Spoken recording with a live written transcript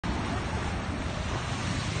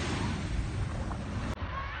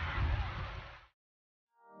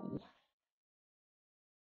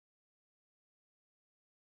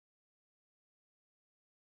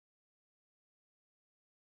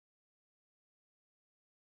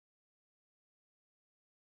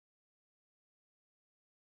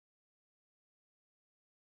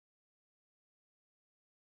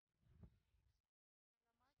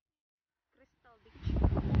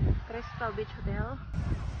Crystal Beach Hotel.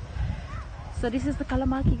 So this is the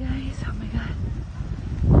Kalamaki, guys. Oh my god.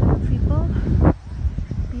 A lot of people.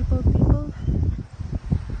 People.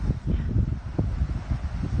 Yeah.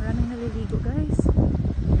 Maraming naliligo, guys.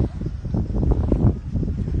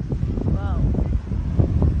 Wow.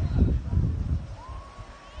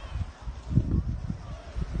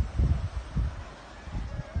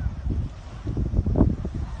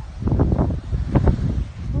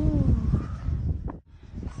 Ooh.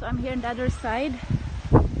 So I'm here on the other side.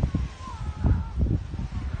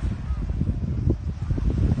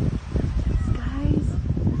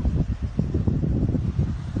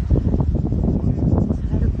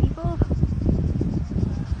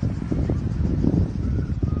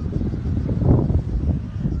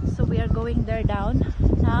 Going there down.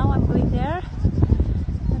 Now I'm going there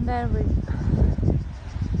and then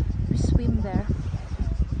we swim there.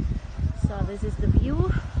 So this is the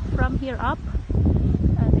view from here up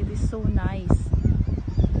and it is so nice.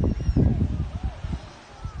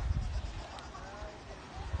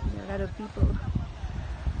 There are a lot of people.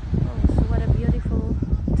 Oh, so what a beautiful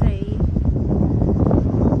day.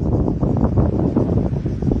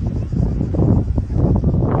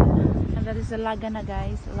 And that is the Lagana,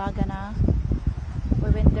 guys. Lagana. We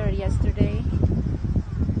went there yesterday.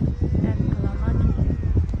 And Kalamaki.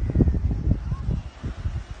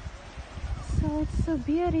 So it's a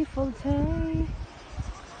beautiful day.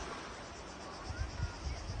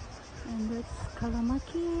 And that's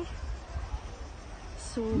Kalamaki.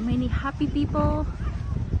 So many happy people.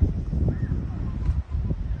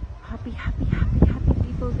 Happy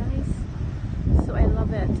people, guys. So I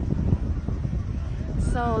love it.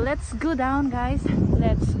 So let's go down, guys.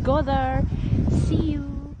 Let's go there. See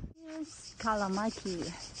you. Here's Kalamaki.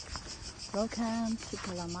 Welcome to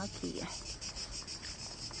Kalamaki.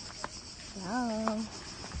 Wow.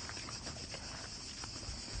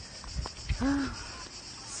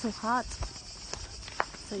 So hot.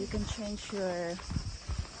 So you can change your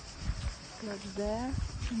clothes there.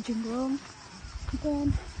 Changing room.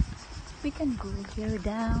 Then we can go here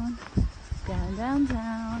down.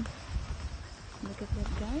 Down. Look at that,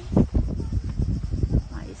 guys.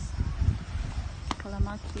 Nice.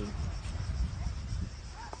 Kalamaki.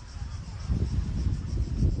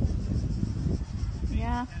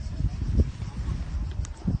 Yeah.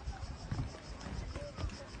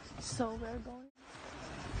 So we're going.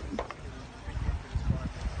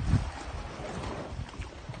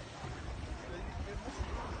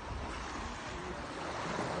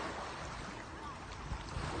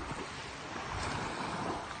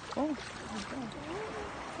 Oh my god.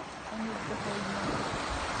 I need the whole night.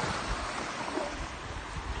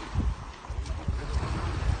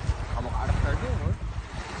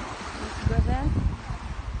 Let's go there.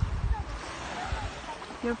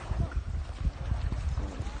 Your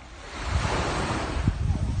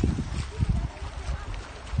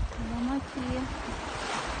Kalamaki.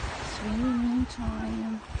 Swimming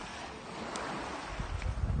time.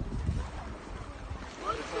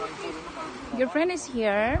 Your friend is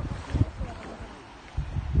here.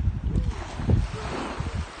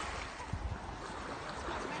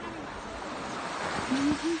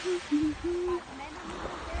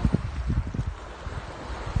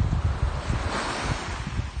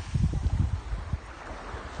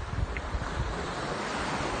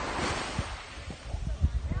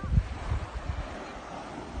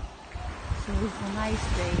 So it's a nice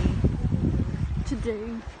day today.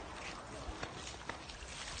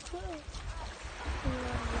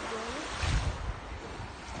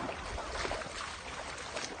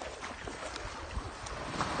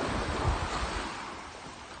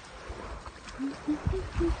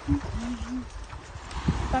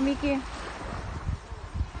 Pamiki.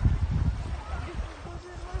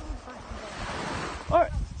 Or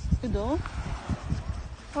you do?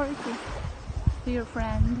 Or to your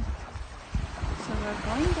friend. So we're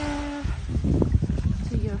going there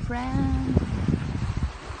to your friend.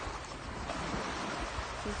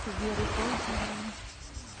 It's a beautiful day.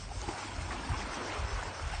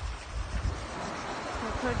 The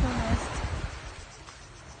turtle nest.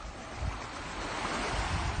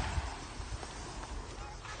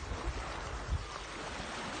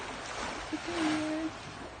 Here.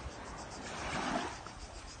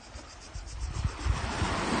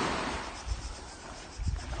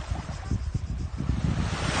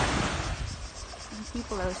 And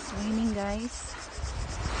people are swimming, guys.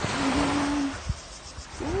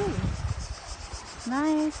 Ooh,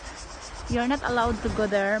 nice. You're not allowed to go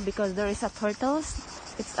there because there is a turtles.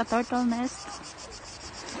 It's a turtle nest.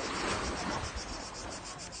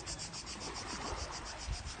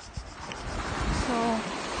 So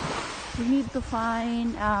We need to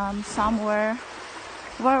find somewhere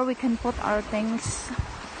where we can put our things.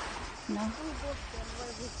 No.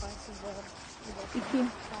 Iki.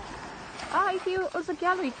 Ah, iki also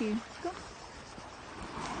yellow iki. Go.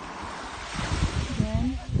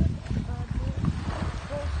 Then.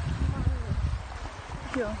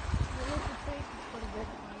 Sure.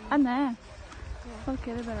 Anna.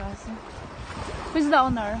 Okay, liberasi. Who's the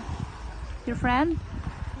owner? Your friend?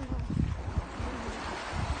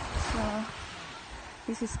 So,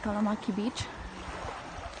 this is Kalamaki Beach.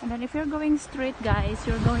 And then if you're going straight, guys,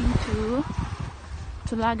 you're going to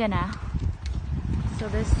Lagana. So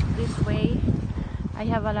this way, I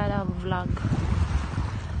have a lot of vlog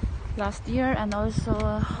last year and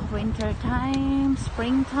also winter time,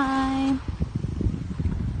 springtime.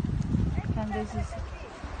 And this is,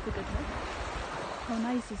 look at that. How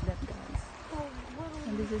nice is that, guys?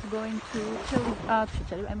 And this is going to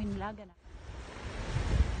Lagana.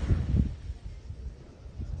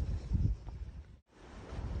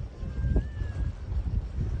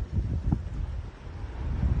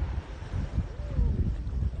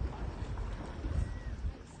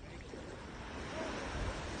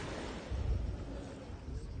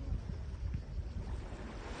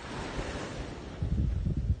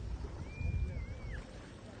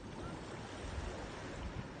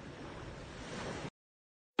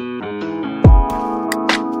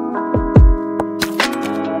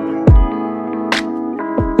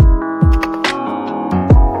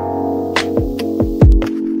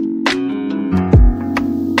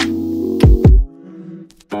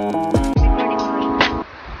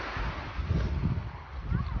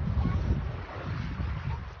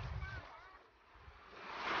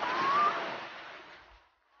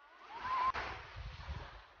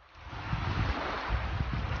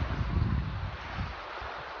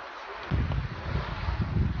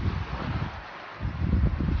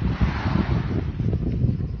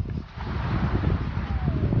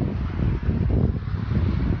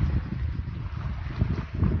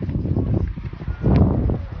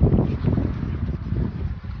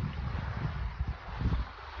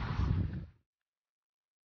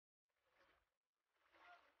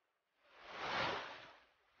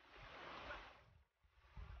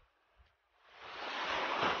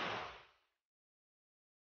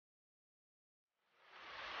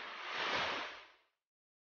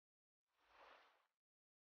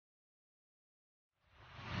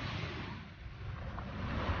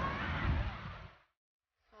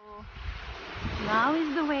 Now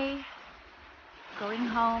is the way going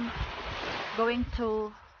home, going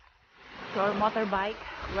to our motorbike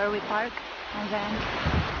where we park, and then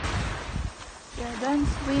we're done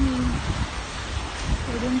swimming.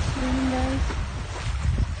 We're done swimming, guys.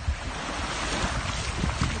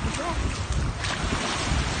 Look at that.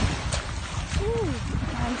 Ooh,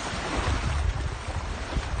 nice.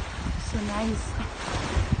 So nice.